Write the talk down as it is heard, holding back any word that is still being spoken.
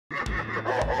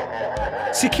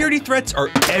Security threats are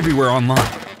everywhere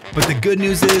online, but the good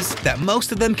news is that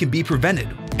most of them can be prevented.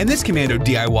 And this Komando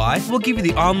DIY will give you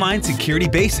the online security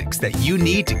basics that you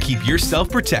need to keep yourself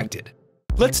protected.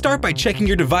 Let's start by checking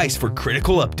your device for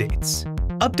critical updates.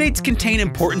 Updates contain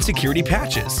important security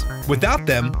patches. Without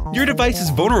them, your device is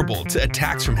vulnerable to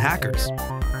attacks from hackers.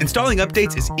 Installing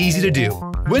updates is easy to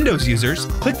do. Windows users,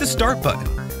 click the Start button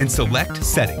and select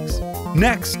Settings.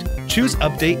 Next, choose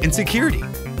Update and Security,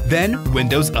 then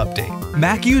Windows Update.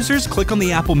 Mac users, click on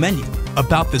the Apple menu,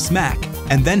 About this Mac,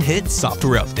 and then hit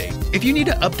Software Update. If you need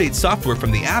to update software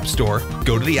from the App Store,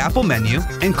 go to the Apple menu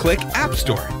and click App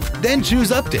Store. Then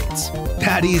choose Updates.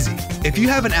 That easy. If you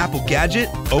have an Apple gadget,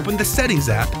 open the Settings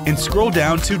app and scroll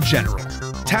down to General.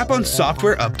 Tap on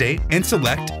Software Update and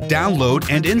select Download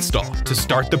and Install to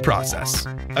start the process.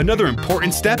 Another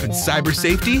important step in cyber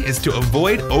safety is to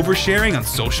avoid oversharing on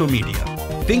social media.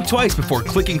 Think twice before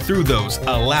clicking through those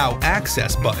Allow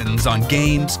Access buttons on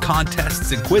games,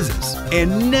 contests, and quizzes.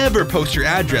 And never post your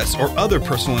address or other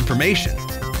personal information.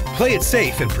 Play it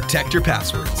safe and protect your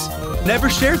passwords. Never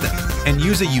share them, and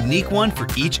use a unique one for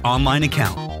each online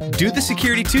account. Do the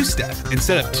security two-step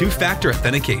instead of two-factor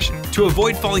authentication to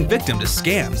avoid falling victim to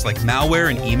scams like malware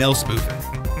and email spoofing.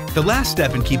 The last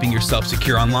step in keeping yourself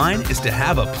secure online is to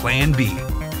have a plan B.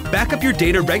 Back up your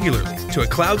data regularly to a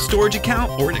cloud storage account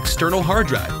or an external hard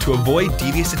drive to avoid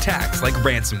devious attacks like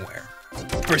ransomware.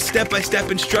 For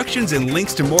step-by-step instructions and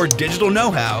links to more digital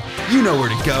know-how, you know where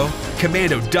to go,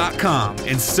 Komando.com,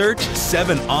 and search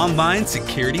 7 online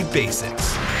security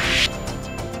basics.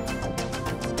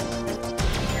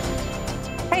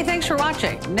 Hey, thanks for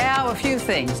watching. Now a few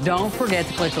things. Don't forget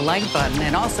to click the like button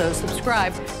and also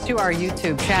subscribe to our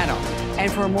YouTube channel.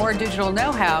 And for more digital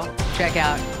know-how, check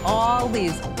out all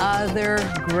these other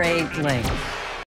great links.